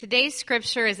Today's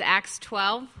scripture is Acts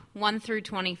 12, 1 through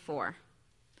 24.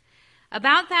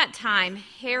 About that time,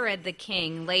 Herod the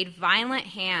king laid violent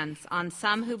hands on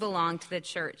some who belonged to the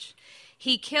church.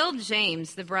 He killed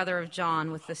James, the brother of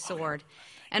John, with the sword.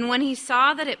 And when he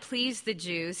saw that it pleased the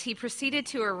Jews, he proceeded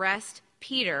to arrest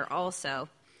Peter also.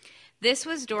 This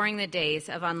was during the days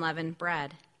of unleavened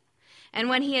bread. And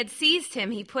when he had seized him,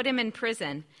 he put him in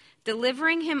prison,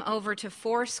 delivering him over to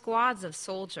 4 squads of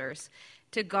soldiers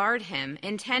to guard him,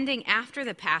 intending after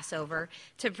the Passover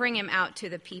to bring him out to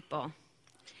the people.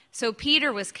 So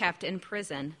Peter was kept in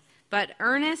prison, but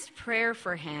earnest prayer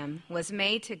for him was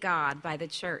made to God by the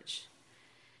church.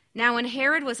 Now when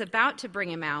Herod was about to bring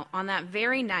him out, on that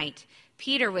very night,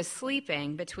 Peter was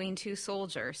sleeping between 2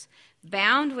 soldiers,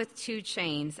 bound with 2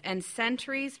 chains, and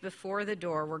sentries before the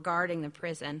door were guarding the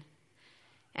prison.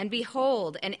 And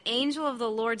behold, an angel of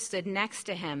the Lord stood next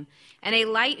to him, and a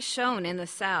light shone in the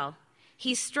cell.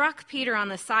 He struck Peter on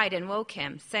the side and woke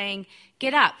him, saying,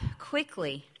 "Get up,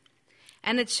 quickly."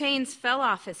 And the chains fell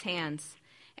off his hands.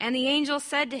 And the angel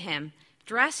said to him,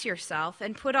 "Dress yourself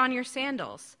and put on your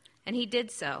sandals." And he did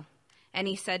so. And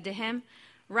he said to him,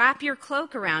 "Wrap your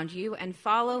cloak around you and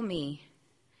follow me."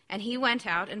 And he went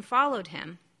out and followed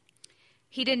him.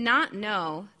 He did not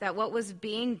know that what was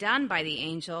being done by the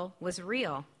angel was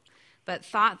real, but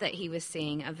thought that he was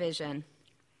seeing a vision.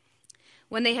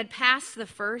 When they had passed the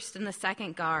first and the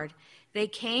second guard, they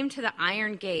came to the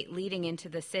iron gate leading into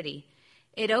the city.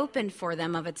 It opened for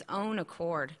them of its own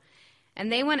accord. And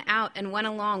they went out and went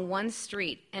along one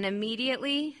street, and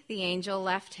immediately the angel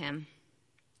left him.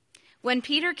 When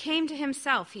Peter came to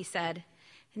himself, he said,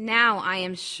 "Now I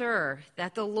am sure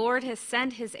that the Lord has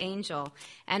sent his angel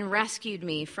and rescued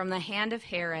me from the hand of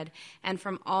Herod and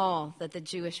from all that the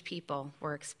Jewish people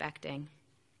were expecting."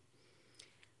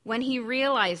 When he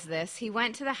realized this, he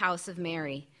went to the house of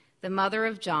Mary, the mother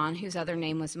of John, whose other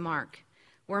name was Mark,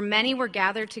 where many were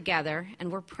gathered together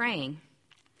and were praying.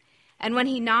 And when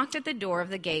he knocked at the door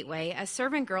of the gateway, a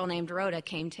servant girl named Rhoda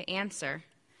came to answer.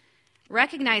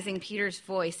 Recognizing Peter's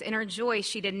voice, in her joy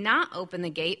she did not open the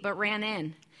gate but ran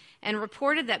in and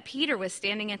reported that Peter was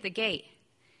standing at the gate.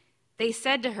 They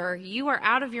said to her, "You are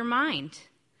out of your mind."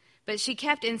 But she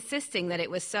kept insisting that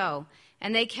it was so,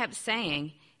 and they kept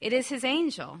saying, "It is his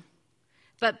angel."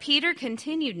 But Peter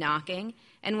continued knocking,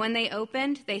 and when they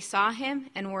opened, they saw him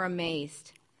and were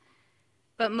amazed.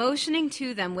 But motioning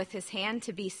to them with his hand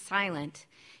to be silent,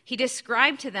 he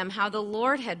described to them how the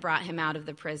Lord had brought him out of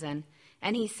the prison.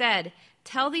 And he said,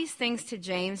 "Tell these things to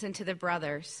James and to the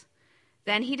brothers."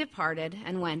 Then he departed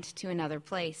and went to another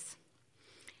place.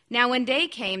 Now when day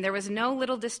came, there was no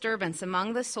little disturbance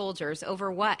among the soldiers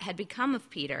over what had become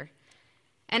of Peter.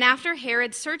 And after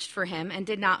Herod searched for him and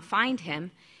did not find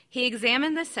him, he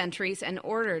examined the sentries and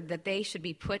ordered that they should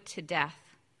be put to death.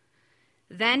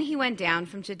 Then he went down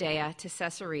from Judea to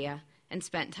Caesarea and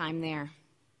spent time there.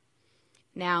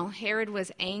 Now Herod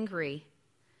was angry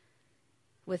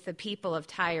with the people of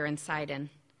Tyre and Sidon,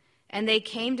 and they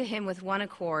came to him with one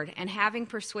accord, and having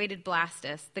persuaded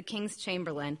Blastus, the king's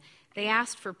chamberlain, they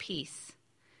asked for peace,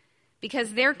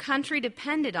 because their country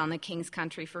depended on the king's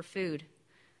country for food.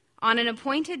 On an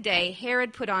appointed day,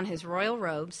 Herod put on his royal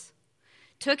robes,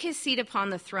 took his seat upon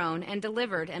the throne, and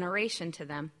delivered an oration to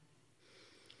them.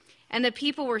 And the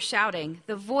people were shouting,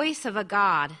 "The voice of a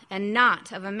God and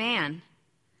not of a man."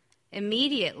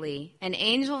 Immediately, an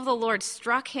angel of the Lord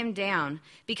struck him down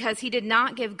because he did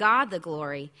not give God the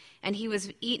glory, and he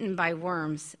was eaten by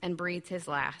worms and breathed his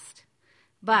last.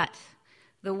 But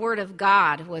the word of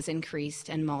God was increased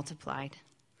and multiplied.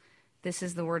 This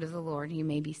is the word of the Lord. You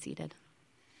may be seated.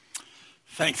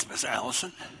 Thanks, Miss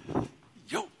Allison.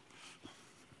 Yo.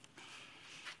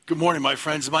 Good morning, my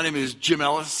friends. My name is Jim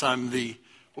Ellis. I'm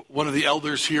one of the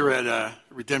elders here at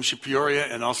Redemption Peoria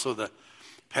and also the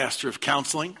pastor of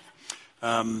counseling.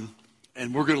 And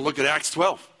we're going to look at Acts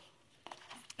 12.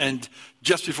 And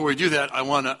just before we do that, I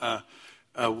want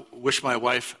to wish my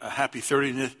wife a happy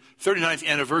 39th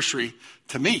anniversary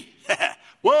to me.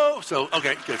 Whoa! So,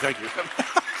 okay, good, thank you.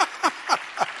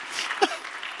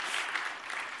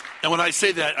 And when I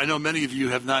say that, I know many of you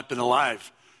have not been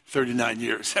alive 39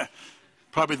 years.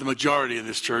 Probably the majority in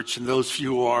this church, and those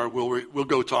few who are, we'll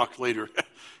go talk later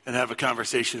and have a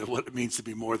conversation of what it means to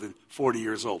be more than 40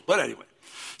 years old. But anyway,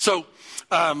 so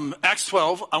Acts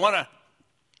 12, I want to,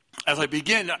 as I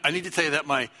begin, I need to tell you that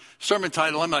my sermon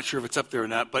title, I'm not sure if it's up there or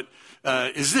not, but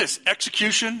is this: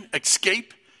 Execution,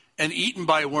 Escape, and Eaten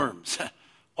by Worms.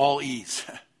 All E's.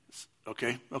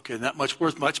 Okay, not much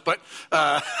worth much, but,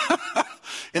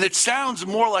 and it sounds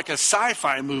more like a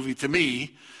sci-fi movie to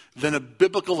me than a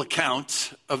biblical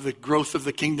account of the growth of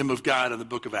the kingdom of God in the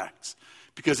book of Acts.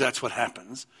 because that's what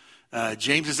happens.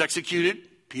 James is executed,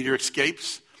 Peter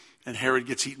escapes, and Herod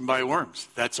gets eaten by worms.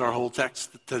 That's our whole text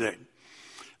today.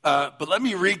 But let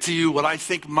me read to you what I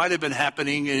think might have been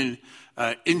happening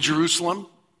in Jerusalem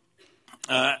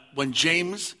when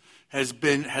James has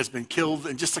been killed,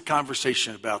 and just a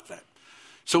conversation about that.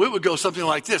 So it would go something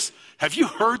like this. Have you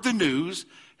heard the news?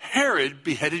 Herod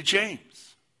beheaded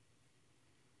James.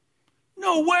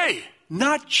 No way.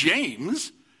 Not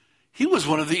James. He was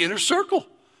one of the inner circle,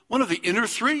 one of the inner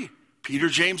three, Peter,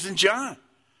 James, and John.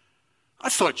 I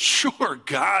thought, sure,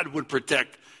 God would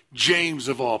protect James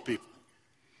of all people.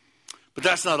 But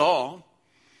that's not all.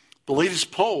 The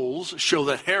latest polls show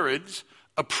that Herod's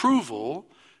approval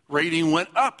rating went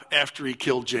up after he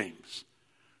killed James.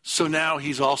 So now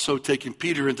he's also taken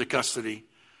Peter into custody.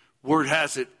 Word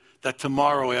has it that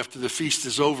tomorrow, after the feast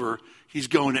is over, he's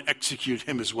going to execute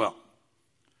him as well.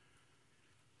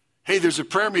 Hey, there's a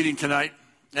prayer meeting tonight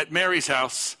at Mary's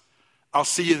house. I'll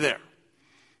see you there.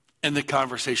 And the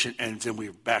conversation ends, and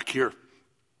we're back here.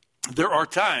 There are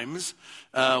times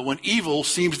when evil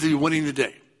seems to be winning the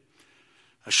day.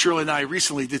 Shirley and I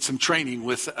recently did some training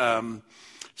with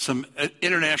some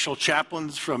international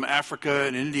chaplains from Africa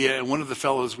and India, and one of the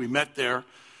fellows we met there,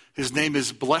 his name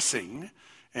is Blessing,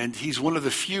 and he's one of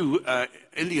the few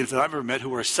Indians that I've ever met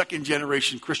who are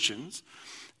second-generation Christians.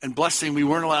 And Blessing, we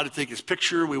weren't allowed to take his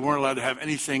picture, we weren't allowed to have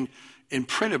anything in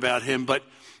print about him, but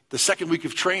the second week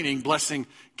of training, Blessing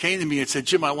came to me and said,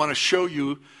 Jim, I want to show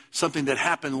you something that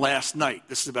happened last night.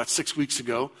 This is about 6 weeks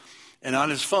ago. And on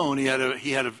his phone, he had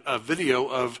a video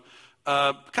of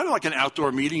kind of like an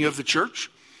outdoor meeting of the church.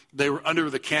 They were under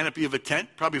the canopy of a tent,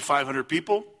 probably 500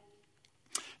 people.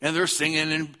 And they're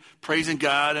singing and praising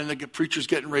God, and the preacher's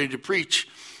getting ready to preach.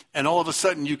 And all of a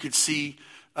sudden, you could see,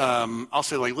 I'll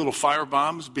say like little fire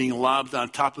bombs being lobbed on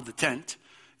top of the tent.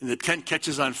 And the tent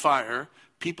catches on fire.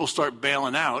 People start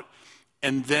bailing out.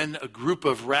 And then a group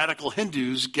of radical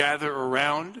Hindus gather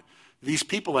around these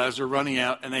people as they're running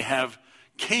out, and they have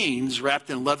canes wrapped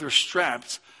in leather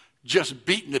straps, just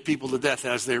beating the people to death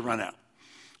as they run out.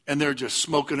 And they're just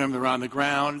smoking them. They're on the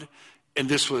ground. And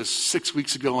this was 6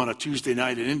 weeks ago on a Tuesday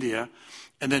night in India.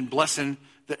 And then Blessing,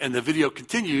 and the video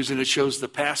continues, and it shows the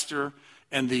pastor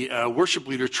and the worship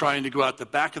leader trying to go out the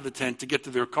back of the tent to get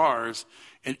to their cars.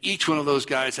 And each one of those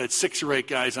guys had 6 or 8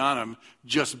 guys on them,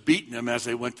 just beating them as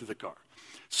they went to the car.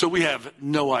 So we have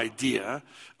no idea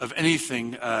of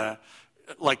anything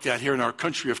like that here in our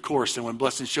country, of course. And when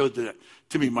Blessing showed that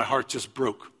to me, my heart just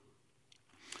broke.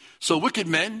 So wicked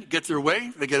men get their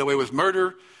way. They get away with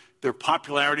murder. Their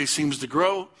popularity seems to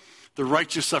grow. The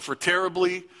righteous suffer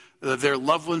terribly. Their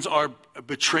loved ones are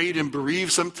betrayed and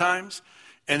bereaved sometimes.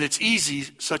 And it's easy,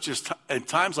 such as at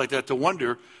times like that, to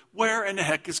wonder, where in the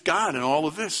heck is God in all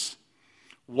of this?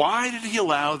 Why did he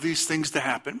allow these things to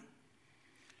happen?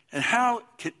 And how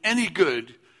can any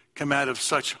good come out of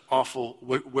such awful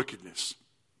wickedness?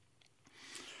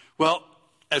 Well,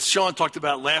 as Sean talked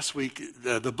about last week,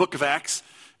 the book of Acts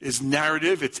is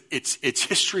narrative. It's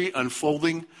history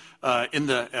unfolding in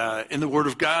the Word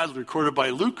of God, recorded by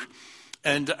Luke.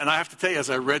 And I have to tell you, as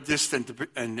I read this and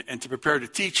to prepare to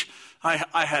teach,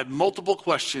 I had multiple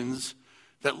questions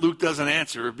that Luke doesn't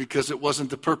answer because it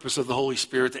wasn't the purpose of the Holy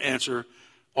Spirit to answer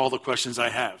all the questions I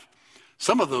have.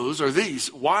 Some of those are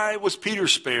these. Why was Peter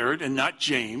spared and not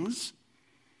James?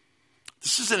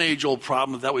 This is an age-old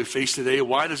problem that we face today.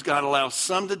 Why does God allow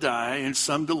some to die and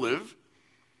some to live?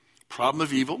 Problem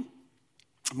of evil.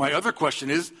 My other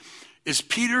question is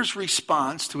Peter's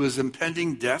response to his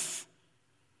impending death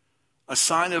a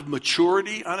sign of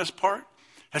maturity on his part?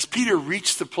 Has Peter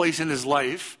reached the place in his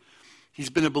life? He's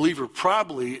been a believer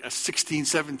probably 16,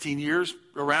 17 years,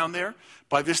 around there.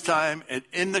 By this time, and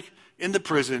in the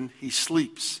prison, he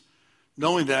sleeps,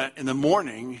 knowing that in the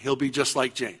morning, he'll be just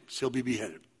like James. He'll be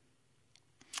beheaded.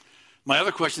 My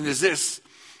other question is this.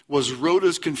 Was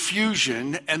Rhoda's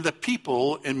confusion and the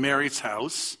people in Mary's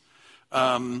house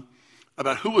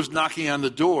about who was knocking on the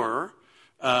door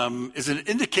is an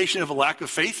indication of a lack of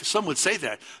faith? Some would say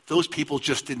that. Those people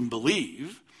just didn't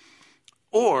believe.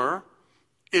 Or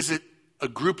is it a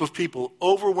group of people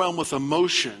overwhelmed with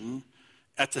emotion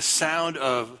at the sound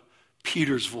of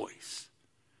Peter's voice?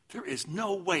 There is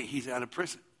no way he's out of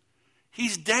prison.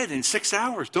 He's dead in 6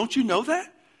 hours. Don't you know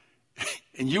that?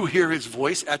 And you hear his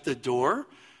voice at the door.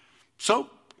 So,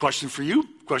 question for you,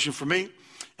 question for me.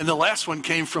 And the last one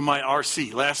came from my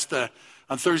RC.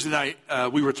 On Thursday night,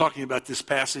 we were talking about this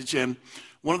passage, and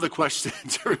one of the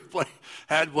questions everybody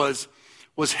had was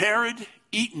Herod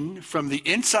eaten from the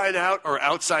inside out or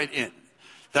outside in?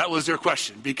 That was their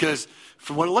question, because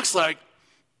from what it looks like,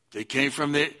 They came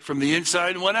from the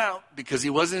inside and went out because he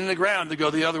wasn't in the ground to go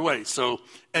the other way. So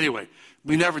anyway,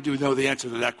 we never do know the answer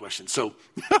to that question. So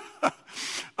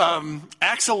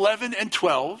Acts 11 and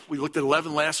 12, we looked at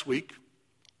 11 last week,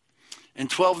 and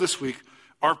 12 this week,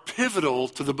 are pivotal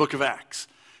to the book of Acts.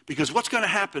 Because what's going to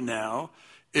happen now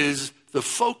is the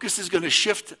focus is going to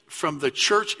shift from the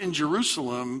church in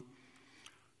Jerusalem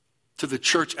to the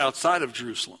church outside of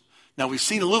Jerusalem. Now, we've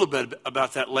seen a little bit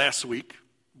about that last week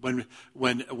when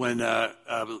Barnabas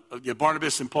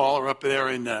and Paul are up there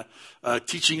and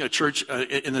teaching a church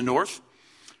in the north.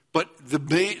 But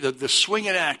the swing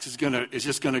in Acts is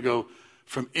just going to go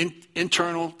from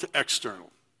internal to external.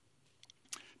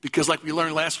 Because like we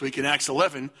learned last week in Acts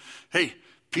 11, hey,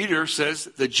 Peter says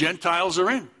the Gentiles are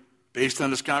in. Based on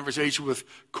this conversation with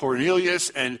Cornelius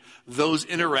and those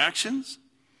interactions,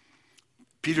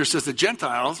 Peter says the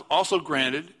Gentiles also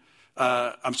God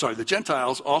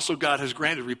has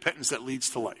granted repentance that leads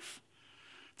to life.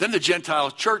 Then the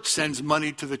Gentile church sends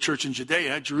money to the church in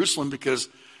Judea, Jerusalem, because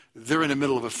they're in the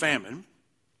middle of a famine.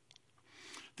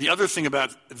 The other thing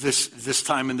about this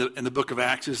time in the book of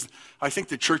Acts is I think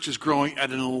the church is growing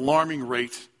at an alarming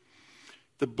rate.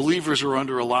 The believers are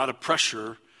under a lot of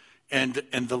pressure, and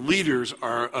the leaders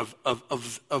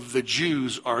of the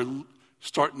Jews are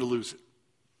starting to lose it.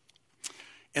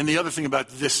 And the other thing about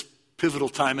this pivotal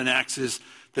time in Acts is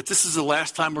that this is the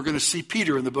last time we're going to see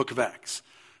Peter in the book of Acts.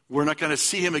 We're not going to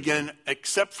see him again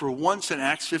except for once in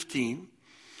Acts 15.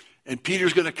 And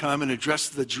Peter's going to come and address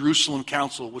the Jerusalem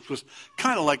council, which was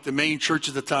kind of like the main church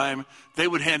at the time. They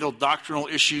would handle doctrinal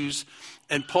issues.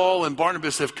 And Paul and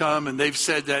Barnabas have come and they've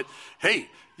said that, hey,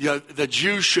 the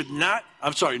Jews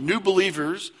new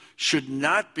believers should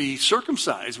not be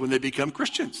circumcised when they become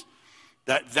Christians.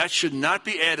 That should not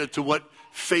be added to what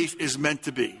faith is meant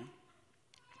to be.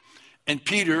 And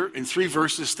Peter, in 3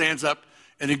 verses, stands up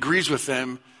and agrees with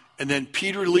them. And then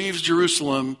Peter leaves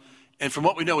Jerusalem. And from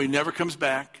what we know, he never comes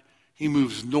back. He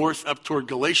moves north up toward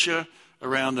Galatia,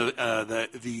 around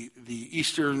the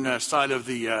eastern side of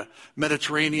the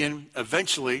Mediterranean,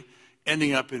 eventually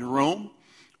ending up in Rome,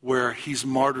 where he's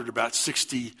martyred about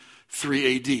 63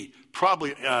 A.D.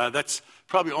 That's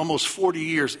probably almost 40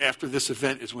 years after this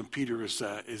event is when Peter is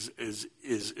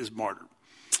martyred.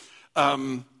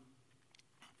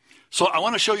 So I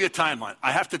want to show you a timeline.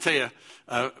 I have to tell you,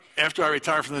 after I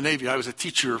retired from the Navy, I was a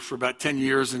teacher for about 10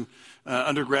 years in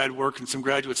undergrad work and some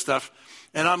graduate stuff.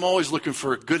 And I'm always looking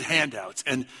for good handouts.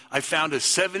 And I found a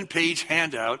 7-page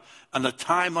handout on the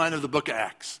timeline of the book of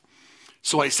Acts.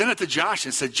 So I sent it to Josh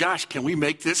and said, Josh, can we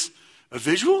make this a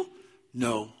visual?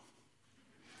 No.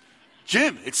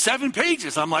 Jim, it's 7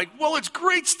 pages. I'm like, well, it's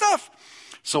great stuff.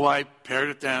 So I pared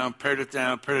it down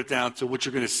to what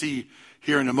you're going to see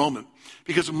here in a moment.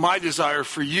 Because my desire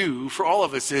for you, for all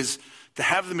of us, is to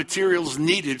have the materials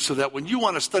needed so that when you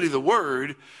want to study the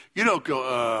Word, you don't go,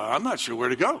 I'm not sure where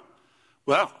to go.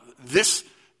 Well,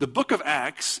 the book of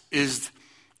Acts is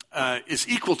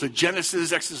equal to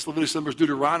Genesis, Exodus, Leviticus, Numbers,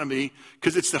 Deuteronomy,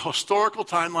 because it's the historical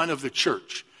timeline of the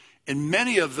church. And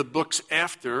many of the books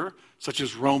after, such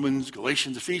as Romans,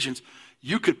 Galatians, Ephesians,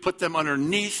 you could put them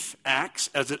underneath Acts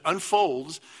as it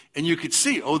unfolds, and you could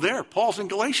see, there, Paul's in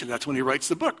Galatia. That's when he writes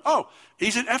the book. Oh,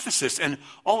 he's in Ephesus. And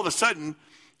all of a sudden,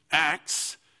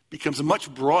 Acts becomes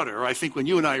much broader. I think when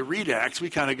you and I read Acts,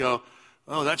 we kind of go,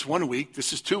 oh, that's 1 week.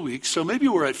 This is 2 weeks. So maybe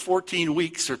we're at 14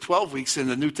 weeks or 12 weeks in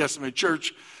the New Testament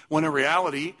church, when in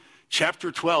reality,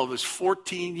 chapter 12 is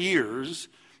 14 years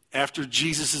after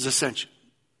Jesus' ascension.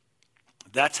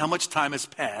 That's how much time has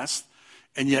passed.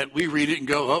 And yet we read it and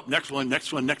go, oh, next one.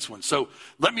 So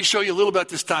let me show you a little about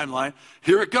this timeline.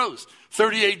 Here it goes.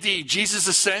 30 A.D., Jesus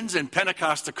ascends and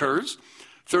Pentecost occurs.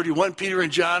 31, Peter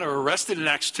and John are arrested in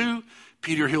Acts 2.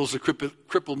 Peter heals a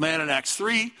crippled man in Acts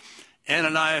 3.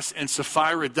 Ananias and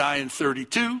Sapphira die in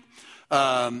 32.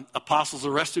 Apostles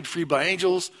arrested, freed by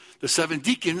angels. The 7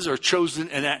 deacons are chosen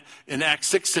in Acts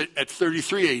 6 at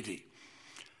 33 A.D.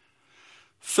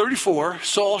 34,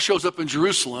 Saul shows up in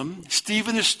Jerusalem.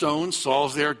 Stephen is stoned.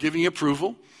 Saul's there giving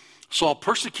approval. Saul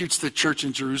persecutes the church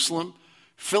in Jerusalem.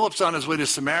 Philip's on his way to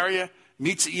Samaria,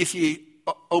 meets the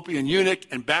Ethiopian eunuch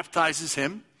and baptizes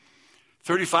him.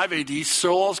 35 A.D.,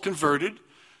 Saul's converted.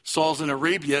 Saul's in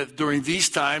Arabia during these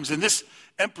times. And this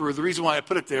emperor, the reason why I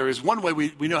put it there is one way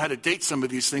we know how to date some of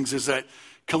these things is that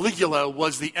Caligula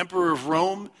was the emperor of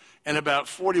Rome. And about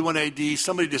 41 A.D.,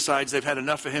 somebody decides they've had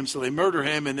enough of him, so they murder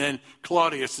him, and then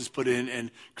Claudius is put in,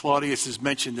 and Claudius is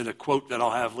mentioned in a quote that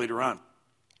I'll have later on.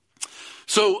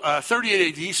 So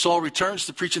 38 A.D., Saul returns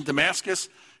to preach in Damascus.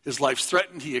 His life's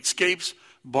threatened. He escapes.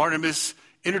 Barnabas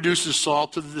introduces Saul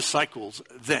to the disciples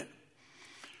then.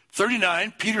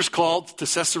 39, Peter's called to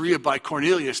Caesarea by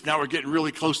Cornelius. Now we're getting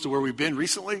really close to where we've been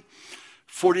recently.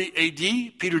 40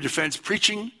 AD, Peter defends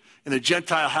preaching in a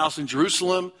Gentile house in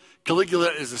Jerusalem.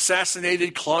 Caligula is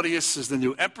assassinated. Claudius is the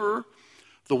new emperor.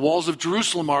 The walls of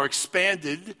Jerusalem are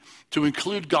expanded to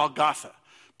include Golgotha.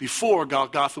 Before,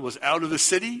 Golgotha was out of the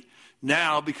city.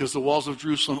 Now, because the walls of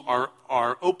Jerusalem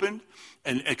are opened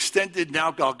and extended,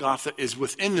 now Golgotha is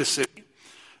within the city.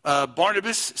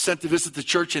 Barnabas sent to visit the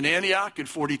church in Antioch in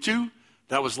 42.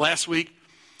 That was last week.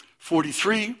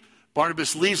 43,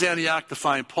 Barnabas leaves Antioch to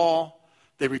find Paul.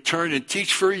 They return and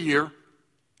teach for a year.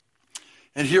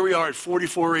 And here we are at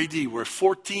 44 AD. We're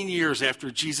 14 years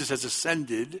after Jesus has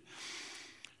ascended.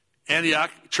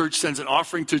 Antioch church sends an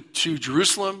offering to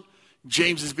Jerusalem.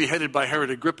 James is beheaded by Herod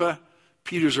Agrippa.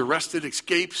 Peter's arrested,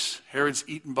 escapes. Herod's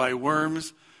eaten by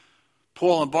worms.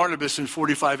 Paul and Barnabas in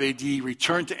 45 AD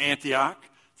return to Antioch.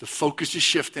 The focus is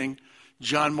shifting.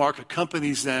 John Mark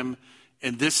accompanies them.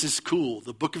 And this is cool.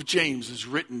 The book of James is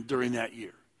written during that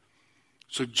year.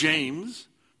 So James,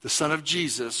 the son of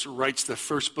Jesus, writes the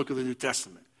first book of the New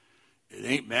Testament. It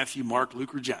ain't Matthew, Mark,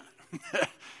 Luke, or John.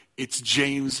 It's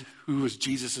James, who was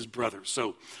Jesus' brother.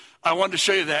 So I wanted to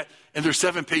show you that. And there's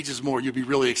 7 pages more. You'd be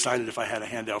really excited if I had a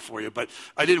handout for you. But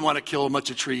I didn't want to kill a bunch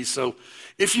of trees. So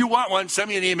if you want one, send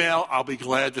me an email. I'll be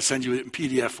glad to send you it in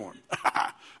PDF form.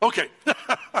 Okay.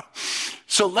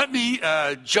 So let me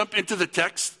jump into the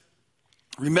text,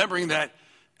 remembering that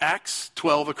Acts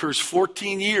 12 occurs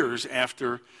 14 years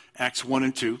after Acts 1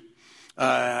 and 2.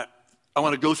 I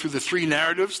want to go through the 3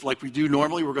 narratives like we do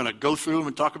normally. We're going to go through them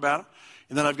and talk about them.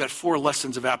 And then I've got 4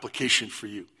 lessons of application for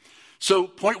you. So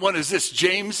point 1 is this.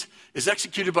 James is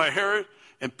executed by Herod,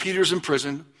 and Peter's in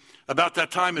prison. About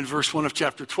that time, in verse 1 of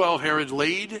chapter 12, Herod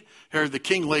the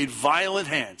king laid violent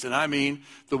hands. And I mean,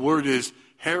 the word is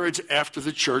Herod's after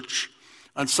the church.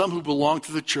 On some who belonged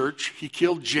to the church, he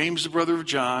killed James, the brother of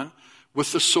John,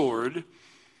 with the sword.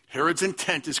 Herod's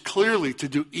intent is clearly to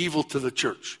do evil to the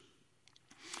church.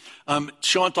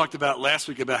 Sean talked about last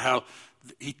week about how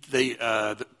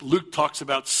Luke talks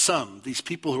about some, these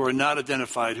people who are not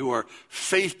identified, who are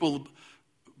faithful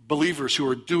believers who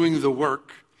are doing the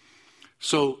work.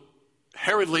 So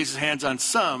Herod lays his hands on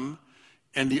some,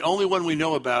 and the only one we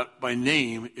know about by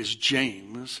name is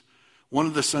James, one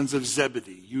of the sons of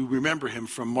Zebedee. You remember him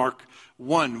from Mark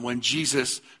 1 when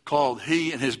Jesus called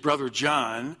he and his brother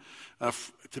John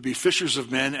to be fishers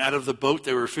of men out of the boat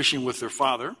they were fishing with their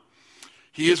father.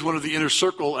 He is one of the inner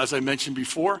circle, as I mentioned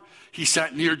before. He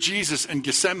sat near Jesus in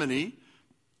Gethsemane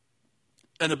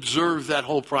and observed that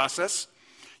whole process.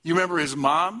 You remember his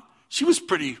mom? She was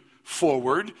pretty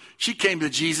forward. She came to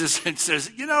Jesus and says,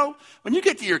 you know, when you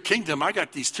get to your kingdom, I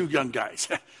got these 2 young guys.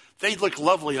 They look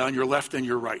lovely on your left and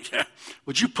your right.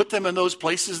 Would you put them in those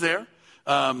places there?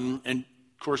 And,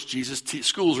 of course, Jesus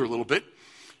schools her a little bit.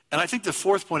 And I think the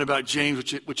 4th point about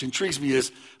James, which intrigues me,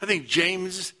 is I think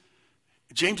James's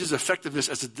effectiveness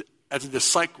as a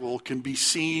disciple can be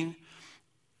seen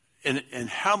in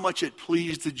how much it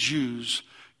pleased the Jews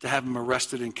to have him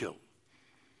arrested and killed.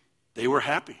 They were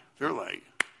happy. They're like,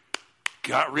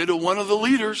 got rid of one of the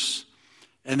leaders.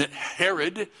 And that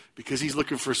Herod, because he's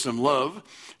looking for some love,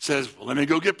 says, well, let me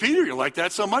go get Peter. You like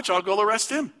that so much, I'll go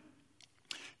arrest him.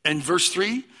 And verse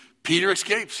 3, Peter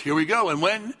escapes. Here we go. And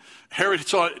when Herod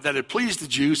saw that it pleased the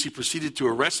Jews, he proceeded to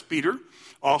arrest Peter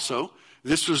also.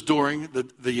 This was during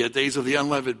the days of the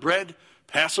unleavened bread,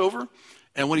 Passover.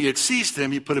 And when he had seized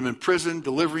him, he put him in prison,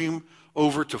 delivering him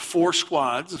over to 4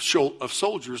 squads of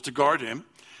soldiers to guard him,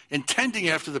 intending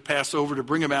after the Passover to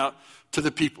bring him out to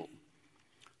the people.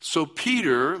 So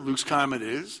Peter, Luke's comment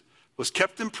is, was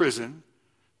kept in prison,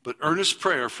 but earnest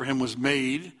prayer for him was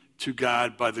made to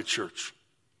God by the church.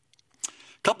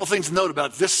 A couple things to note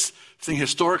about this thing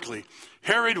historically.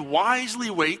 Herod wisely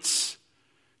waits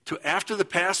to after the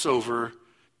Passover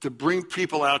to bring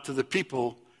people out to the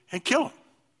people and kill him.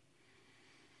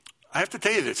 I have to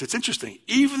tell you this. It's interesting.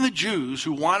 Even the Jews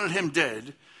who wanted him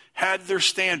dead had their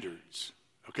standards.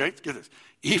 Okay? Get this.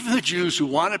 Even the Jews who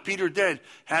wanted Peter dead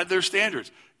had their standards.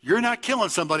 You're not killing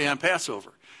somebody on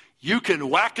Passover. You can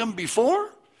whack them before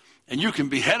and you can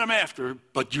behead them after,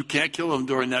 but you can't kill them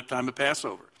during that time of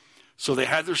Passover. So they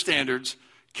had their standards.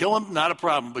 Kill them, not a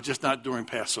problem, but just not during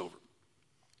Passover.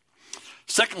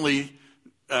 Secondly,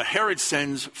 Herod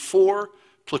sends 4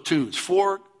 platoons,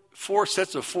 four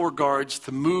sets of 4 guards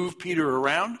to move Peter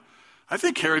around. I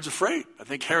think Herod's afraid. I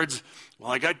think Herod's,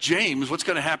 well, I got James. What's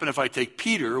going to happen if I take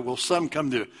Peter? Will some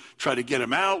come to try to get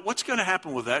him out? What's going to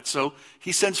happen with that? So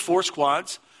he sends 4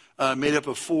 squads made up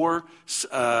of 4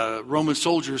 Roman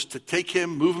soldiers to take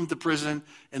him, move him to prison,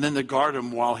 and then to guard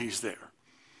him while he's there.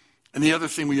 And the other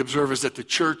thing we observe is that the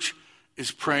church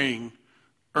is praying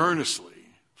earnestly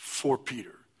for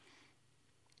Peter.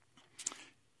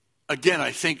 Again,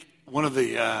 I think one of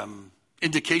the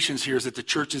indications here is that the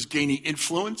church is gaining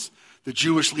influence. The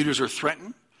Jewish leaders are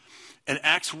threatened. In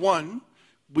Acts 1,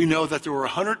 we know that there were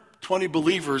 120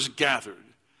 believers gathered.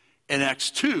 In Acts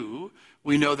 2,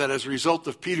 we know that as a result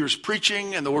of Peter's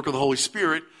preaching and the work of the Holy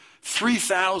Spirit,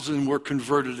 3,000 were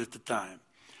converted at the time.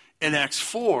 In Acts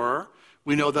 4,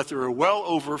 we know that there were well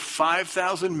over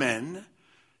 5,000 men,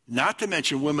 not to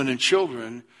mention women and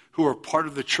children, who are part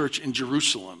of the church in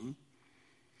Jerusalem.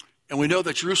 And we know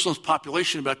that Jerusalem's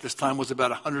population about this time was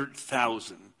about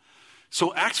 100,000.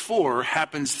 So Acts 4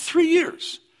 happens 3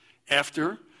 years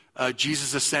after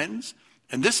Jesus ascends.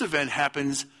 And this event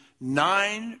happens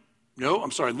 11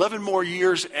 more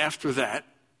years after that.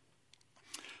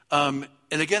 And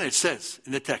again, it says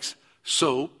in the text,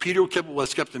 so Peter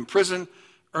was kept in prison.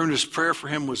 Earnest prayer for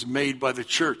him was made by the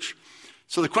church.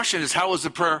 So the question is, how was the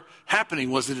prayer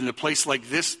happening? Was it in a place like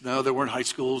this? No, there weren't high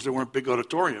schools. There weren't big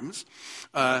auditoriums.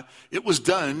 It was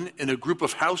done in a group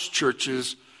of house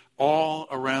churches all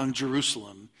around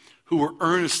Jerusalem who were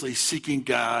earnestly seeking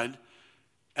God.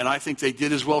 And I think they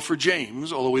did as well for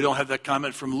James, although we don't have that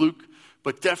comment from Luke,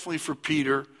 but definitely for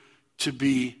Peter to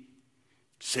be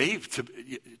saved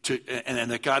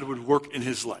and that God would work in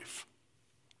his life.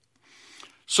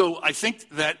 So I think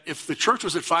that if the church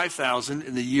was at 5,000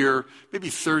 in the year maybe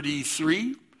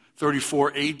 33,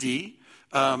 34 AD,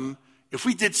 if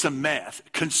we did some math,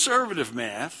 conservative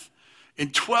math,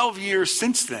 in 12 years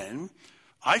since then,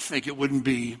 I think it wouldn't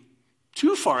be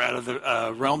too far out of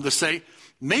the realm to say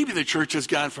maybe the church has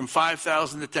gone from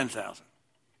 5,000 to 10,000.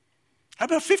 How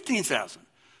about 15,000?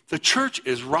 The church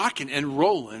is rocking and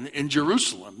rolling in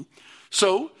Jerusalem.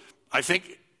 So I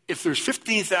think if there's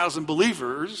 15,000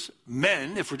 believers,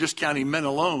 men, if we're just counting men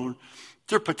alone,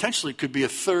 there potentially could be a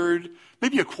third,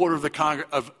 maybe a quarter of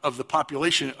the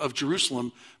population of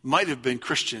Jerusalem might have been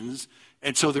Christians.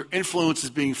 And so their influence is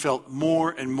being felt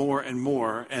more and more and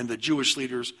more, and the Jewish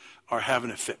leaders are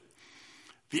having a fit.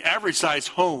 The average size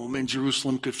home in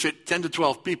Jerusalem could fit 10 to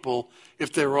 12 people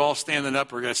if they were all standing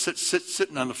up or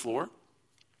sitting on the floor.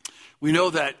 We know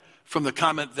that from the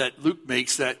comment that Luke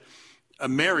makes that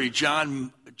Mary,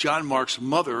 John Mark's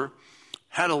mother,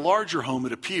 had a larger home,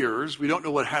 it appears. We don't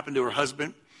know what happened to her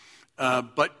husband,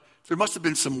 but there must have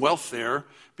been some wealth there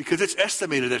because it's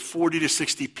estimated that 40 to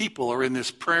 60 people are in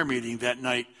this prayer meeting that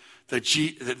night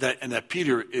that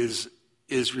Peter is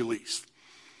released.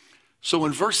 So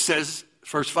when verse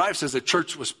 5 says the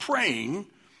church was praying,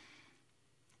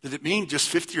 did it mean just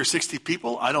 50 or 60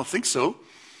 people? I don't think so.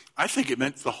 I think it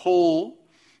meant the whole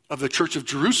of the church of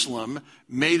Jerusalem,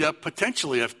 made up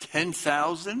potentially of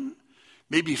 10,000,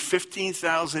 maybe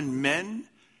 15,000 men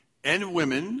and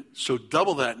women, so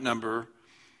double that number,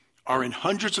 are in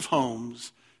hundreds of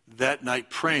homes that night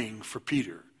praying for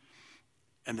Peter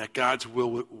and that God's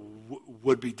will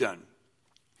would be done.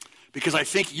 Because I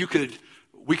think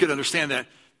we could understand that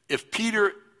if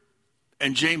Peter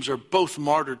and James are both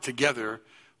martyred together,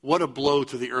 what a blow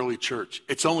to the early church.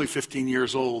 It's only 15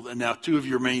 years old, and now two of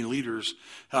your main leaders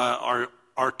are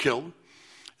killed.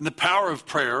 And the power of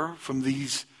prayer from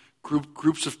these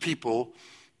groups of people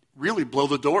really blow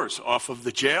the doors off of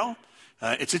the jail.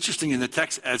 It's interesting in the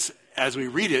text as we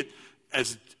read it,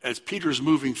 as Peter's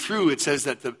moving through, it says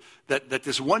that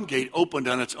this one gate opened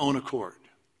on its own accord.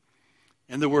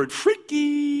 And the word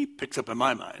freaky picks up in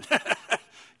my mind.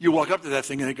 You walk up to that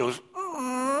thing and it goes,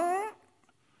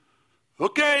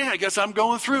 okay, I guess I'm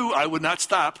going through. I would not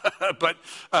stop. But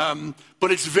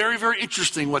it's very, very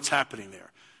interesting what's happening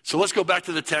there. So let's go back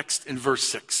to the text in verse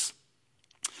 6.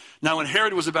 Now, when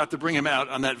Herod was about to bring him out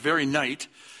on that very night,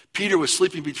 Peter was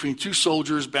sleeping between two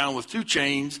soldiers bound with two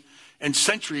chains, and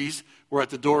sentries were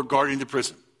at the door guarding the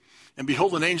prison. And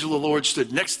behold, an angel of the Lord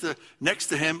stood next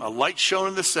to him. A light shone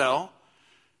in the cell.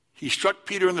 He struck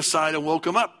Peter in the side and woke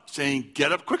him up, saying,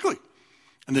 "Get up quickly."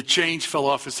 And the chains fell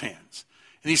off his hands.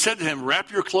 And he said to him,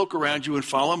 "Wrap your cloak around you and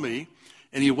follow me."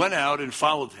 And he went out and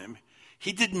followed him.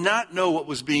 He did not know what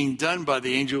was being done by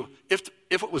the angel,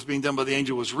 if what was being done by the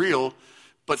angel was real,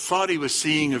 but thought he was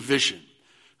seeing a vision,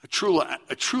 a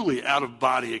truly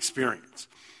out-of-body experience.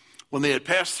 When they had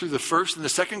passed through the first and the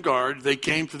second guard, they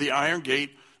came to the iron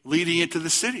gate leading into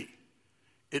the city.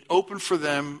 It opened for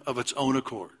them of its own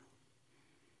accord.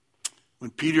 When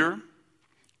Peter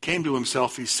came to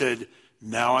himself, he said,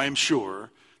 "Now I am sure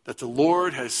that the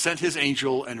Lord has sent his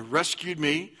angel and rescued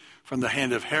me from the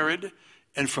hand of Herod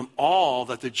and from all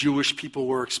that the Jewish people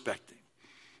were expecting."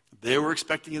 They were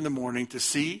expecting in the morning to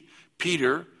see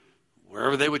Peter,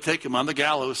 wherever they would take him, on the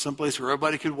gallows, someplace where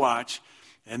everybody could watch,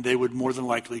 and they would more than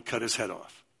likely cut his head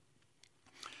off.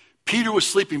 Peter was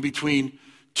sleeping between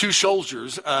two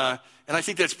soldiers, and I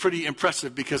think that's pretty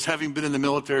impressive because having been in the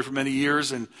military for many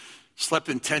years and slept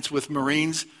in tents with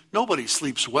Marines, nobody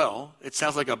sleeps well. It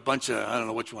sounds like a bunch of, I don't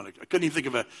know what you want to, I couldn't even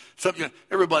think of something,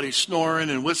 everybody's snoring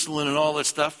and whistling and all that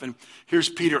stuff, and here's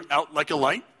Peter out like a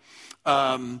light.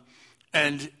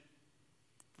 And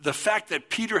the fact that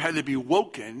Peter had to be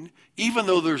woken, even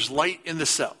though there's light in the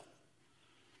cell.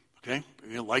 Okay,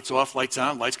 lights off, lights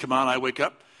on, lights come on, I wake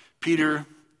up. Peter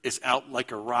is out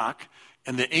like a rock,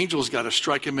 and the angel's got to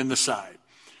strike him in the side.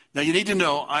 Now, you need to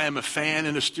know I am a fan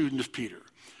and a student of Peter.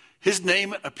 His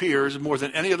name appears more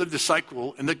than any other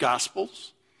disciple in the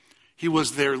Gospels. He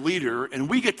was their leader, and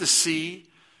we get to see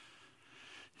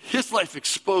his life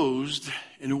exposed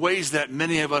in ways that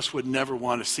many of us would never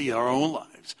want to see in our own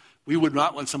lives. We would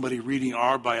not want somebody reading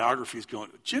our biographies going,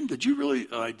 Jim, did you really?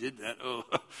 Oh, I did that. Oh,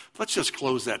 let's just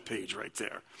close that page right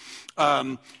there.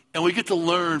 And we get to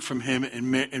learn from him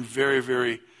in very,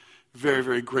 very, very,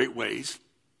 very great ways.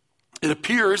 It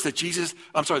appears that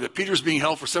that Peter's being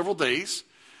held for several days.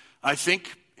 I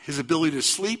think his ability to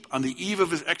sleep on the eve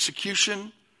of his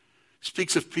execution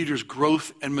speaks of Peter's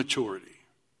growth and maturity.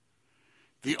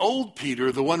 The old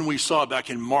Peter, the one we saw back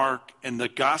in Mark and the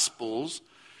Gospels,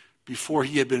 before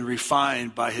he had been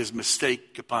refined by his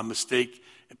mistake upon mistake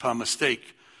upon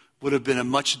mistake, would have been a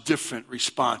much different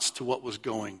response to what was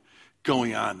going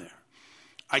on there.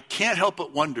 I can't help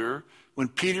but wonder, when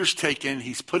Peter's taken,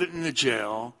 he's put in the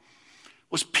jail,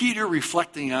 was Peter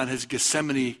reflecting on his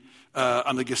Gethsemane,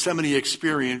 on the Gethsemane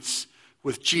experience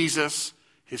with Jesus,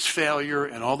 his failure,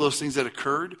 and all those things that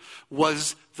occurred?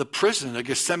 Was the prison a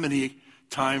Gethsemane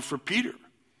time for Peter?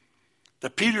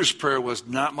 That Peter's prayer was,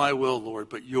 not my will, Lord,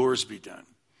 but yours be done.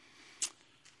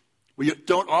 We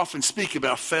don't often speak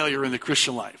about failure in the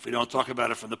Christian life. We don't talk about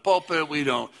it from the pulpit. We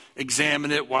don't examine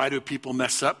it. Why do people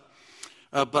mess up?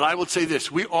 But I will say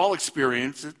this. We all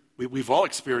experience it. We've all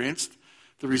experienced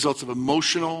the results of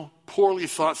emotional, poorly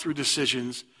thought through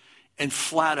decisions and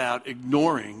flat out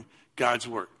ignoring God's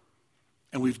word.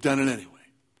 And we've done it anyway.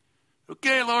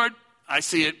 Okay, Lord, I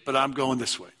see it, but I'm going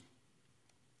this way.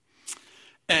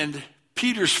 And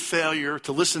Peter's failure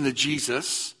to listen to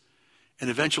Jesus and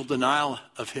eventual denial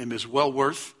of him is well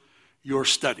worth your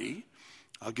study.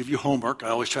 I'll give you homework. I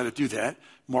always try to do that.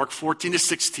 Mark 14 to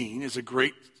 16 is a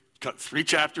great 3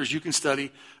 chapters you can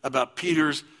study about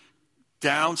Peter's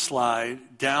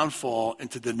downfall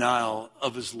into denial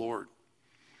of his Lord.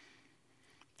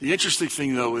 The interesting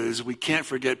thing, though, is we can't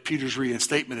forget Peter's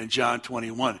reinstatement in John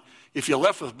 21. If you're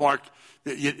left with Mark,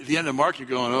 at the end of Mark, you're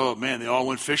going, oh, man, they all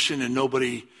went fishing and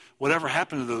nobody, whatever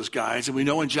happened to those guys? And we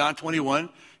know in John 21,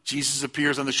 Jesus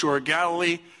appears on the shore of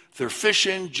Galilee. They're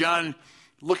fishing. John,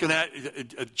 looking at,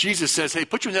 Jesus says, hey,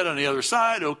 put your net on the other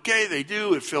side. Okay, they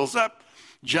do. It fills up.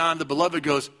 John, the beloved,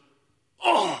 goes,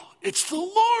 oh, it's the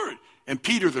Lord. And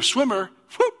Peter, the swimmer,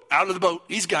 whoop, out of the boat.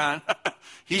 He's gone.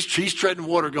 He's treading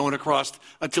water going across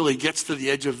until he gets to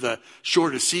the edge of the shore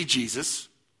to see Jesus.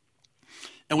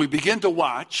 And we begin to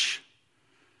watch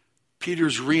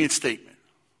Peter's reinstatement,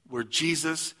 where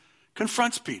Jesus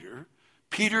confronts Peter.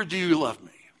 Peter, do you love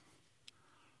me?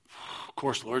 Of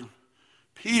course, Lord.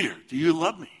 Peter, do you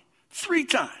love me? 3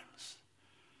 times.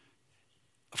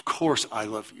 Of course I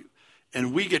love you.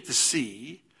 And we get to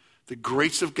see the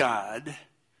grace of God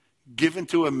given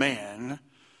to a man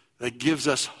that gives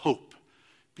us hope.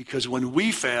 Because when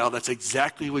we fail, that's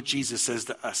exactly what Jesus says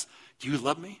to us. Do you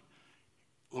love me?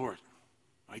 Lord,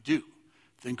 I do.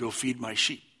 Then go feed my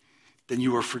sheep. Then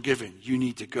you are forgiven. You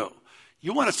need to go.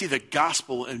 You want to see the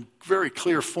gospel in very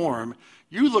clear form.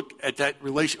 You look at that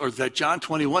that John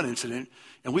 21 incident,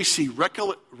 and we see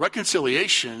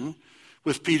reconciliation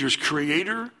with Peter's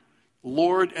creator,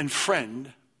 Lord, and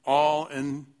friend, all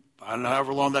in, I don't know,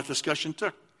 however long that discussion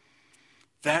took.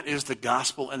 That is the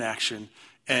gospel in action,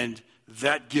 and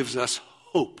that gives us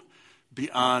hope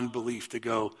beyond belief to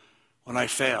go, when I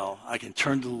fail, I can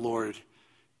turn to the Lord,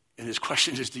 and his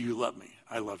question is, do you love me?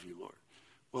 I love you, Lord.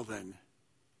 Well then,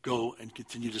 go and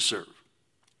continue to serve.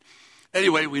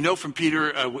 Anyway, we know from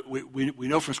Peter, we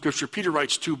know from Scripture, Peter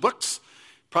writes 2 books,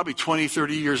 probably 20,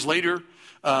 30 years later,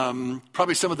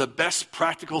 probably some of the best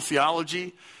practical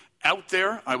theology out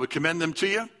there. I would commend them to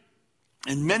you.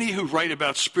 And many who write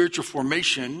about spiritual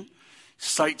formation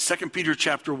cite 2 Peter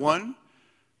chapter 1,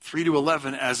 3 to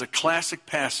 11 as a classic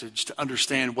passage to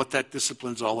understand what that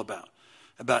discipline is all about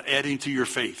adding to your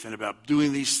faith and about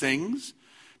doing these things,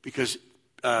 because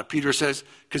Peter says,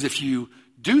 because if you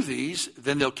do these,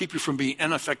 then they'll keep you from being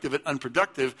ineffective and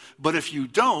unproductive. But if you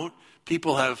don't,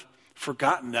 people have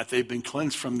forgotten that they've been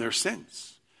cleansed from their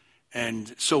sins.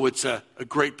 And so it's a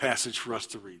great passage for us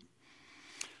to read.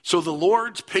 So the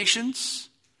Lord's patience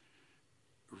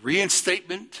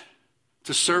reinstatement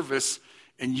to service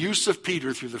and use of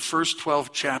Peter through the first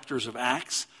 12 chapters of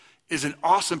Acts is an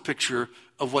awesome picture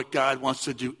of what God wants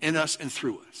to do in us and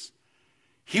through us.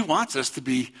 He wants us to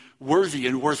be worthy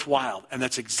and worthwhile, and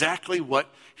that's exactly what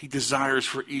he desires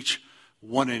for each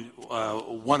one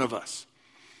of us.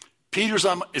 Peter's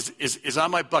is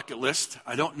on my bucket list.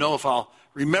 I don't know if I'll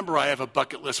remember I have a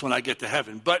bucket list when I get to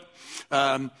heaven, but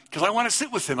because I want to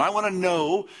sit with him. I want to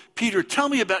know, Peter, tell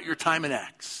me about your time in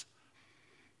Acts.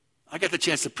 I got the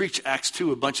chance to preach Acts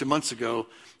 2 a bunch of months ago,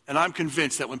 and I'm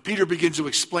convinced that when Peter begins to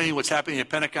explain what's happening at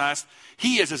Pentecost,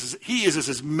 he is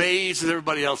as amazed as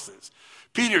everybody else is.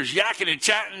 Peter's yakking and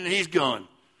chatting, and he's going,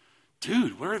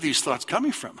 dude, where are these thoughts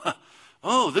coming from?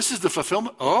 Oh, this is the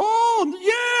fulfillment. Oh,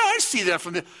 yeah, I see that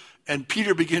from the... And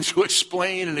Peter begins to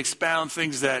explain and expound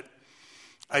things that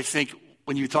I think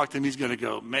when you talk to him, he's going to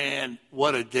go, man,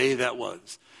 what a day that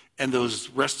was. And those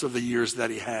rest of the years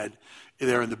that he had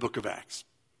there in the book of Acts.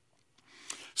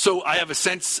 So I have a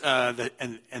sense that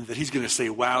he's going to say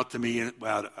wow to me and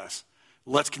wow to us.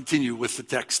 Let's continue with the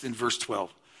text in verse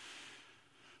 12.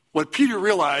 When Peter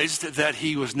realized that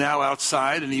he was now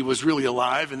outside and he was really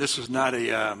alive, and this was not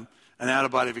an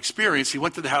out-of-body experience, he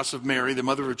went to the house of Mary, the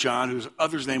mother of John, whose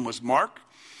other's name was Mark,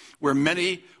 where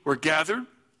many were gathered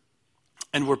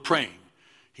and were praying.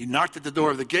 He knocked at the door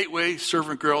of the gateway.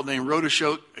 Servant girl named Rhoda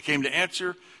came to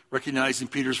answer. Recognizing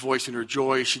Peter's voice in her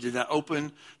joy, she did not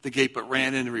open the gate but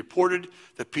ran in and reported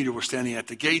that Peter was standing at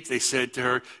the gate. They said to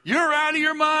her, "You're out of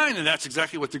your mind." And that's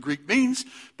exactly what the Greek means,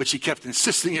 but she kept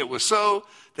insisting it was so.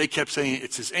 They kept saying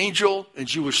it's his angel. In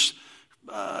Jewish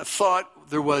thought,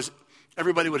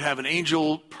 everybody would have an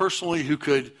angel personally who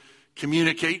could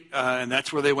communicate, and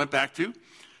that's where they went back to.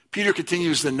 Peter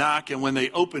continues to knock, and when they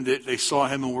opened it, they saw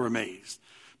him and were amazed.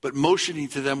 But motioning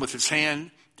to them with his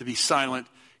hand to be silent,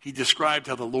 he described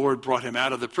how the Lord brought him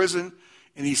out of the prison,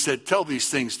 and he said, "Tell these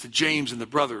things to James and the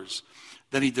brothers."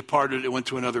 Then he departed and went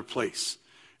to another place.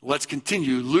 Let's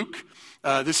continue. Luke,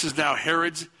 this is now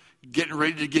Herod's getting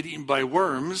ready to get eaten by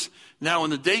worms. Now when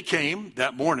the day came,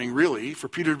 that morning really, for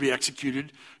Peter to be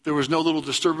executed, there was no little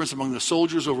disturbance among the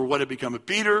soldiers over what had become of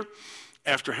Peter.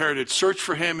 After Herod had searched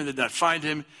for him and did not find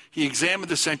him, he examined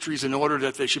the sentries in order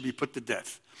that they should be put to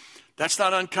death. That's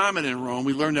not uncommon in Rome.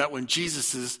 We learned that when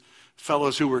Jesus'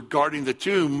 fellows who were guarding the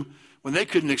tomb, when they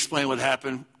couldn't explain what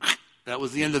happened, that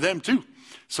was the end of them too.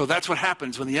 So that's what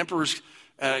happens when the emperors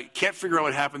can't figure out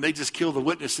what happened. They just kill the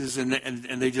witnesses and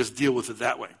they just deal with it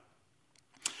that way.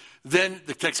 Then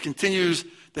the text continues.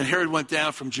 Then Herod went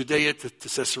down from Judea to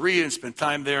Caesarea and spent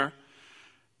time there.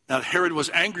 Now Herod was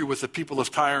angry with the people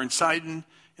of Tyre and Sidon,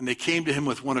 and they came to him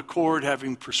with one accord,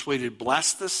 having persuaded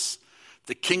Blastus,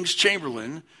 the king's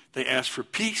chamberlain. They asked for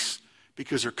peace,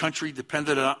 because their country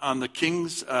depended on the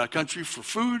king's country for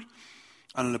food.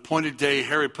 On an appointed day,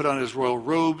 Herod put on his royal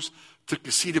robes, took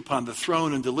a seat upon the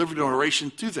throne, and delivered an oration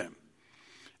to them.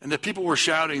 And the people were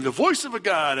shouting, "The voice of a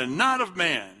God and not of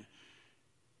man."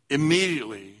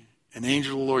 Immediately, an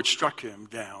angel of the Lord struck him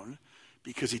down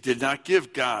because he did not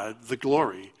give God the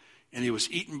glory, and he was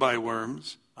eaten by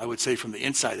worms, I would say from the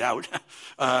inside out,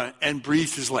 and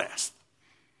breathed his last.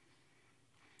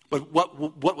 But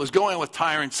what was going on with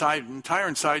Tyre and Sidon? Tyre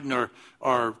and Sidon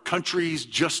are countries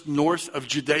just north of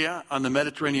Judea on the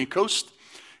Mediterranean coast,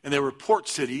 and they were port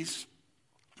cities,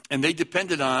 and they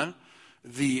depended on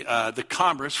the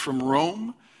commerce from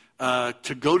Rome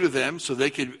to go to them so they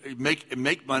could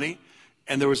make money.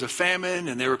 And there was a famine,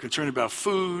 and they were concerned about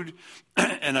food.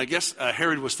 And I guess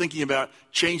Herod was thinking about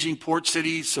changing port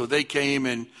cities, so they came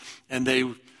and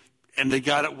they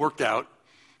got it worked out.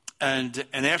 And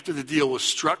after the deal was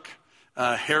struck,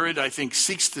 Herod, I think,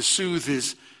 seeks to soothe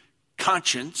his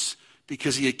conscience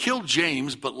because he had killed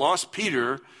James but lost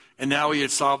Peter, and now he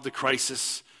had solved the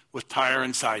crisis with Tyre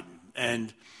and Sidon.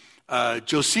 And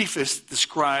Josephus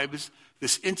describes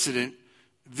this incident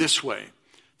this way.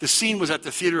 The scene was at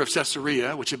the theater of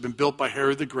Caesarea, which had been built by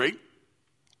Herod the Great.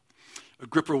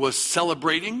 Agrippa was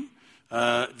celebrating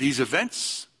these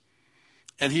events,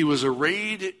 and he was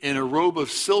arrayed in a robe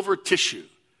of silver tissue.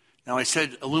 Now, I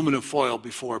said aluminum foil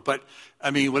before, but, I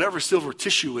mean, whatever silver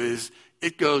tissue is,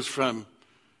 it goes from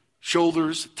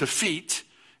shoulders to feet,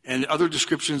 and other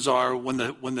descriptions are when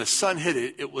the sun hit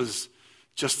it, it was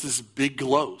just this big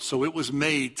glow. So it was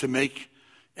made to make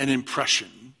an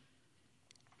impression.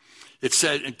 It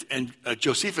said, and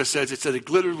Josephus says, it said it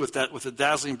glittered with a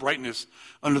dazzling brightness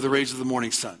under the rays of the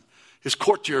morning sun. His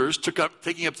courtiers,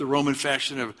 taking up the Roman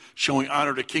fashion of showing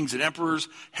honor to kings and emperors,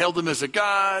 hailed him as a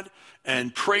god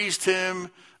and praised him.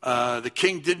 The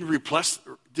king didn't repress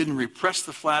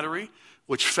the flattery,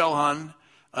 which fell on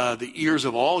the ears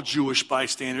of all Jewish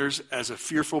bystanders as a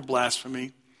fearful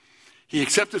blasphemy. He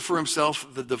accepted for himself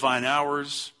the divine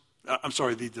honors.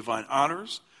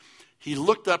 He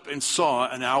looked up and saw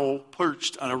an owl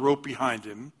perched on a rope behind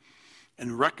him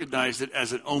and recognized it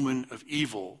as an omen of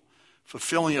evil,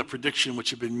 fulfilling a prediction which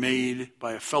had been made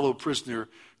by a fellow prisoner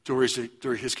during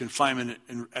his confinement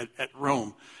at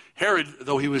Rome. Herod,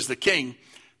 though he was the king,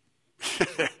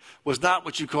 was not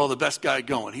what you call the best guy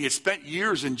going. He had spent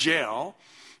years in jail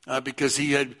because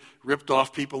he had ripped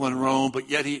off people in Rome, but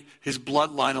yet his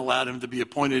bloodline allowed him to be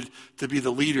appointed to be the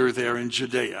leader there in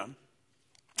Judea.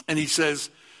 And he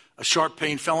says, a sharp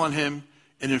pain fell on him,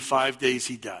 and in 5 days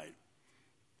he died.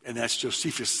 And that's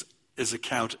Josephus'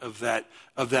 account of that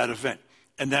event.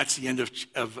 And that's the end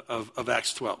of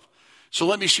Acts 12. So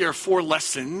let me share 4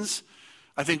 lessons.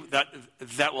 I think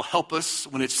that will help us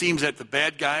when it seems that the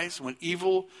bad guys, when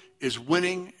evil is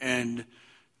winning and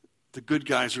the good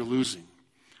guys are losing.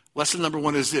 Lesson number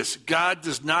 1 is this: God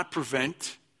does not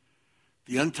prevent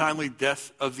the untimely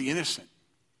death of the innocent.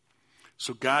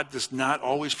 So God does not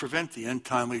always prevent the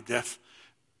untimely death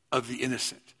of the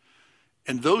innocent.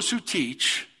 And those who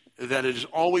teach that it is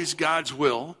always God's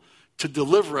will to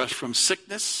deliver us from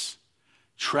sickness,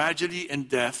 tragedy, and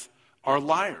death are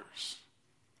liars.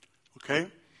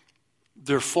 Okay?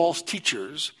 They're false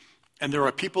teachers, and there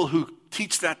are people who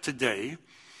teach that today.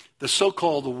 The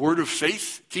so-called word of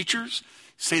faith teachers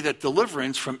say that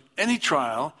deliverance from any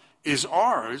trial is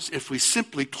ours if we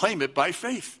simply claim it by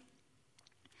faith.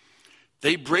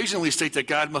 They brazenly state that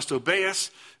God must obey us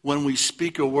when we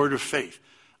speak a word of faith.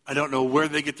 I don't know where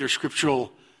they get their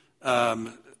scriptural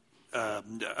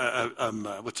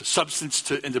substance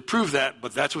to prove that,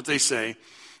 but that's what they say.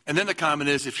 And then the comment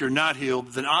is, if you're not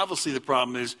healed, then obviously the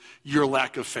problem is your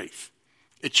lack of faith.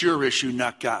 It's your issue,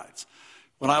 not God's.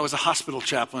 When I was a hospital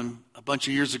chaplain a bunch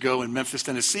of years ago in Memphis,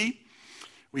 Tennessee,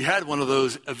 we had one of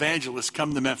those evangelists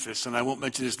come to Memphis, and I won't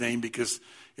mention his name because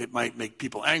it might make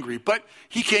people angry. But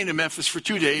he came to Memphis for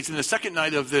 2 days, and the second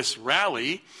night of this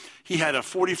rally, he had a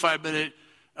 45-minute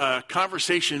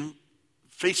conversation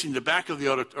facing the back of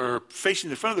the facing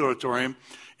the front of the auditorium,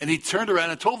 and he turned around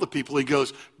and told the people, he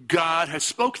goes, God has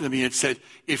spoken to me and said,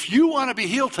 if you want to be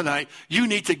healed tonight, you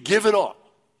need to give it all.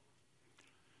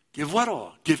 Give what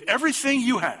all? Give everything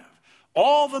you have.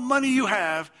 All the money you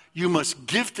have, you must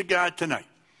give to God tonight.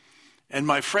 And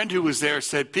my friend who was there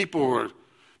said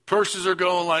purses are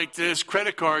going like this,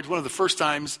 credit cards, one of the first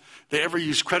times they ever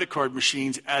used credit card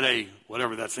machines at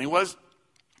whatever that thing was.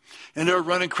 And they were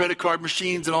running credit card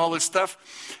machines and all this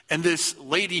stuff. And this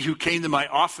lady who came to my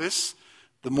office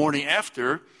the morning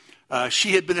after,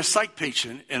 she had been a psych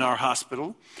patient in our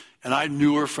hospital, and I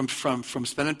knew her from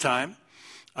spending time.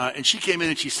 And she came in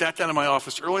and she sat down in my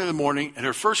office early in the morning, and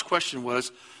her first question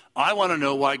was, I want to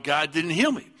know why God didn't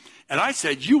heal me. And I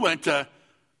said, you went to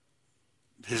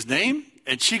his name?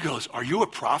 And she goes, are you a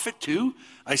prophet too?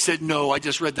 I said, no, I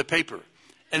just read the paper.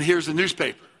 And here's the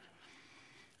newspaper.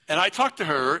 And I talked to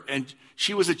her, and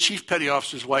she was a chief petty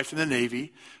officer's wife in the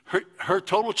Navy. Her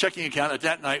total checking account at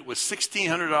that night was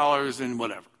 $1,600 and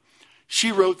whatever.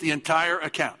 She wrote the entire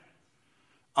account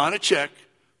on a check,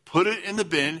 put it in the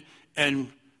bin,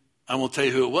 and I won't tell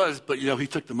you who it was, but, he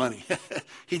took the money.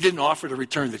 He didn't offer to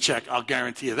return the check, I'll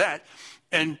guarantee you that.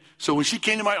 And so when she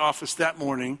came to my office that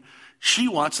morning, she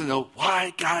wants to know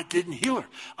why God didn't heal her.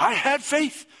 I had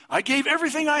faith. I gave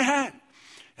everything I had.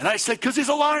 And I said, because he's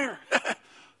a liar.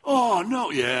 Oh,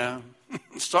 no, yeah.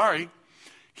 Sorry.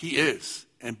 He is.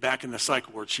 And back in the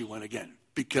psych ward she went again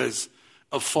because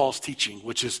of false teaching,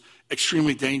 which is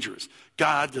extremely dangerous.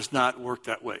 God does not work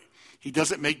that way. He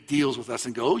doesn't make deals with us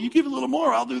and go, oh, you give a little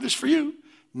more, I'll do this for you.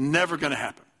 Never going to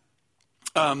happen.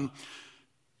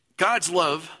 God's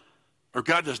love, or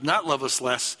God does not love us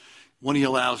less when he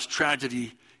allows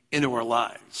tragedy into our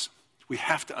lives. We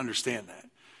have to understand that.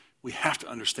 We have to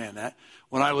understand that.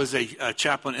 When I was a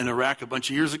chaplain in Iraq a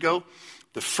bunch of years ago,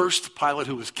 the first pilot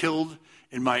who was killed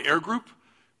in my air group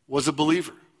was a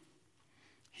believer.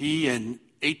 He and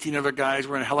 18 other guys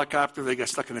were in a helicopter. They got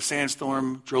stuck in a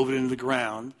sandstorm, drove it into the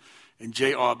ground. And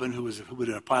Jay Aubin, who had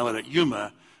been a pilot at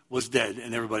Yuma, was dead,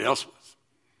 and everybody else was.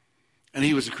 And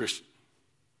he was a Christian.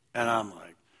 And I'm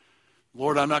like,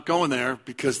 Lord, I'm not going there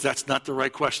because that's not the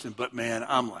right question. But, man,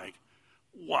 I'm like,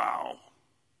 wow.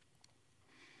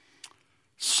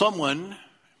 Someone,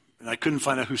 and I couldn't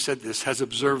find out who said this, has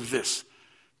observed this,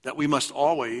 that we must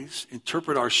always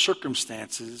interpret our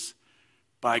circumstances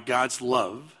by God's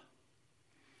love,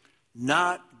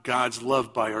 not God's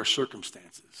love by our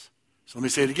circumstances. So let me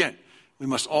say it again. We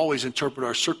must always interpret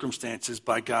our circumstances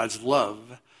by God's love,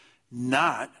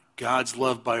 not God's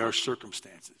love by our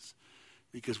circumstances.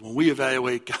 Because when we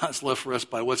evaluate God's love for us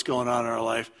by what's going on in our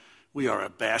life, we are a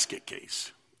basket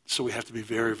case. So we have to be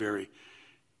very, very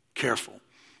careful.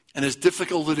 And as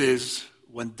difficult it is,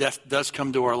 when death does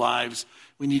come to our lives,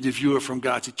 we need to view it from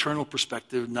God's eternal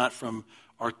perspective, not from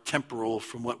our temporal,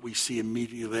 from what we see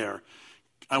immediately there.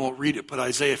 I won't read it, but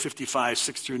Isaiah 55,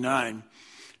 6-9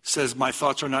 says, my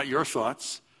thoughts are not your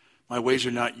thoughts. My ways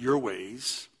are not your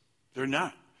ways. They're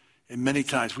not. And many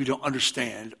times we don't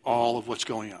understand all of what's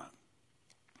going on.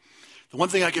 The one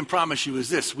thing I can promise you is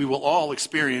this: we will all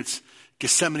experience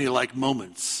Gethsemane-like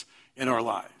moments in our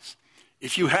lives.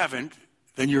 If you haven't,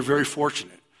 then you're very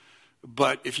fortunate.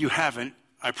 But if you haven't,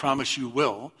 I promise you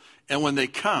will. And when they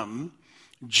come,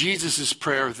 Jesus'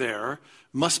 prayer there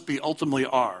must be ultimately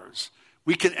ours.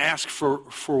 We can ask for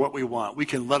what we want. We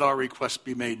can let our requests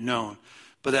be made known.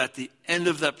 But at the end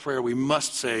of that prayer, we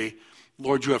must say,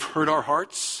 Lord, you have heard our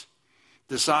hearts'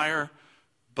 desire,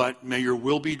 but may your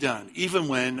will be done, even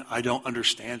when I don't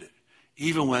understand it,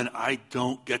 even when I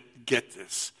don't get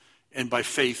this. And by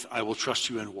faith, I will trust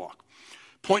you and walk.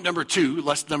 Point number 2,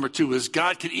 lesson number 2, is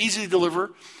God can easily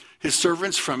deliver his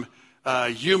servants from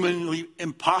humanly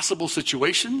impossible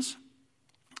situations.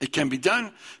 It can be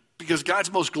done because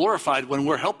God's most glorified when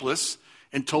we're helpless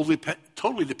and totally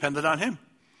dependent on him.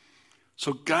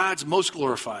 So God's most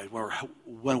glorified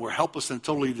when we're helpless and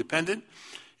totally dependent.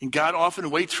 And God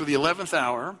often waits for the 11th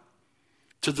hour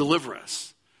to deliver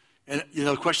us. And,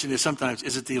 the question is sometimes,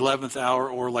 is it the 11th hour?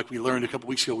 Or like we learned a couple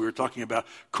weeks ago, we were talking about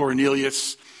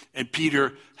Cornelius and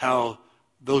Peter, how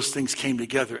those things came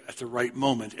together at the right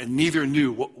moment. And neither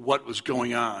knew what was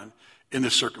going on in the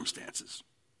circumstances.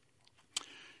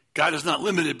 God is not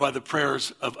limited by the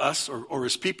prayers of us or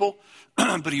his people,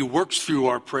 but he works through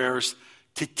our prayers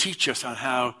to teach us on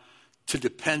how to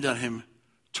depend on him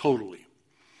totally.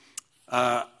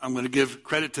 I'm going to give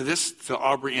credit to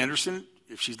Aubrey Anderson.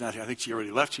 If she's not here, I think she already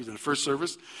left. She was in the first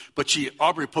service. But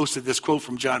Aubrey posted this quote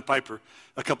from John Piper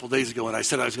a couple days ago, and I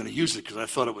said I was going to use it because I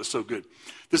thought it was so good.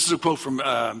 This is a quote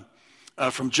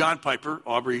from John Piper.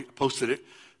 Aubrey posted it.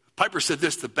 Piper said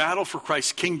this: the battle for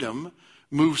Christ's kingdom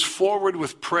moves forward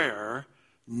with prayer,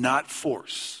 not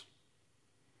force.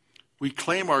 We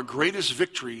claim our greatest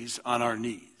victories on our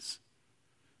knees.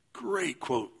 Great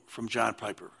quote from John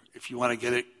Piper. If you want to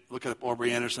get it, look up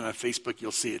Aubrey Anderson on Facebook.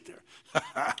 You'll see it there.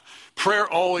 Prayer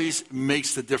always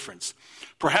makes the difference.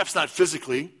 Perhaps not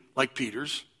physically, like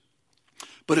Peter's,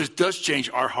 but it does change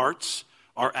our hearts,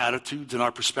 our attitudes, and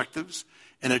our perspectives,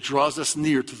 and it draws us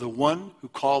near to the one who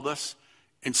called us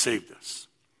and saved us.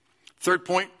 Third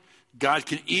point, God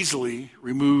can easily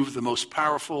remove the most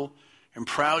powerful and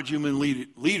proud human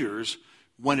leaders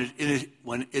when it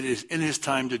is in his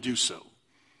time to do so.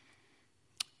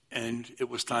 And it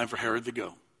was time for Herod to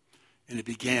go. And it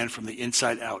began from the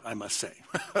inside out, I must say.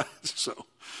 So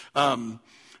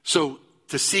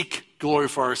to seek glory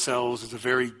for ourselves is a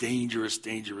very dangerous,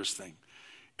 dangerous thing.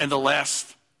 And the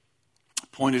last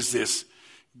point is this: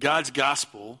 God's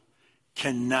gospel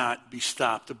cannot be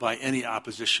stopped by any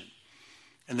opposition.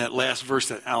 And that last verse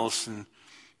that Allison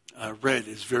read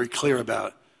is very clear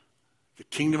about the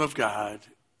kingdom of God.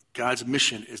 God's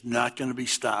mission is not going to be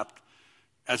stopped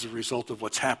as a result of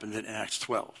what's happened in Acts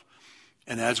 12.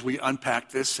 And as we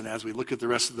unpack this and as we look at the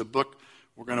rest of the book,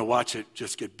 we're going to watch it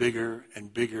just get bigger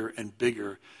and bigger and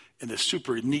bigger. And the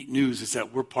super neat news is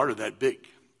that we're part of that big,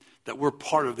 that we're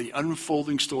part of the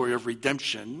unfolding story of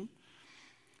redemption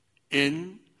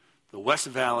in the West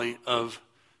Valley of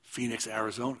Phoenix,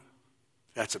 Arizona.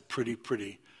 That's a pretty,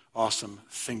 pretty awesome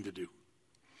thing to do.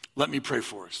 Let me pray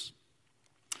for us.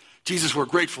 Jesus, we're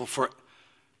grateful for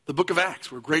the book of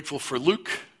Acts. We're grateful for Luke,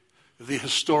 the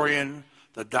historian,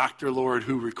 the doctor, Lord,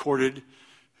 who recorded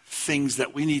things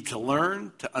that we need to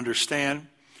learn, to understand.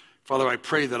 Father, I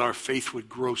pray that our faith would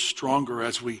grow stronger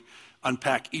as we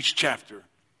unpack each chapter,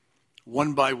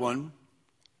 one by one,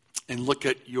 and look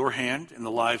at your hand in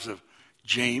the lives of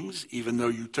James, even though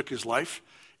you took his life,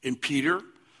 in Peter,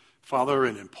 Father,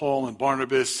 and in Paul and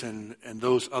Barnabas and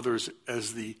those others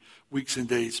as the weeks and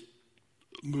days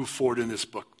move forward in this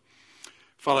book.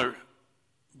 Father,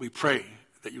 we pray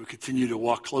that you would continue to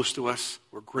walk close to us.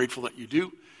 We're grateful that you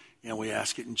do, and we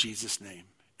ask it in Jesus' name.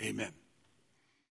 Amen.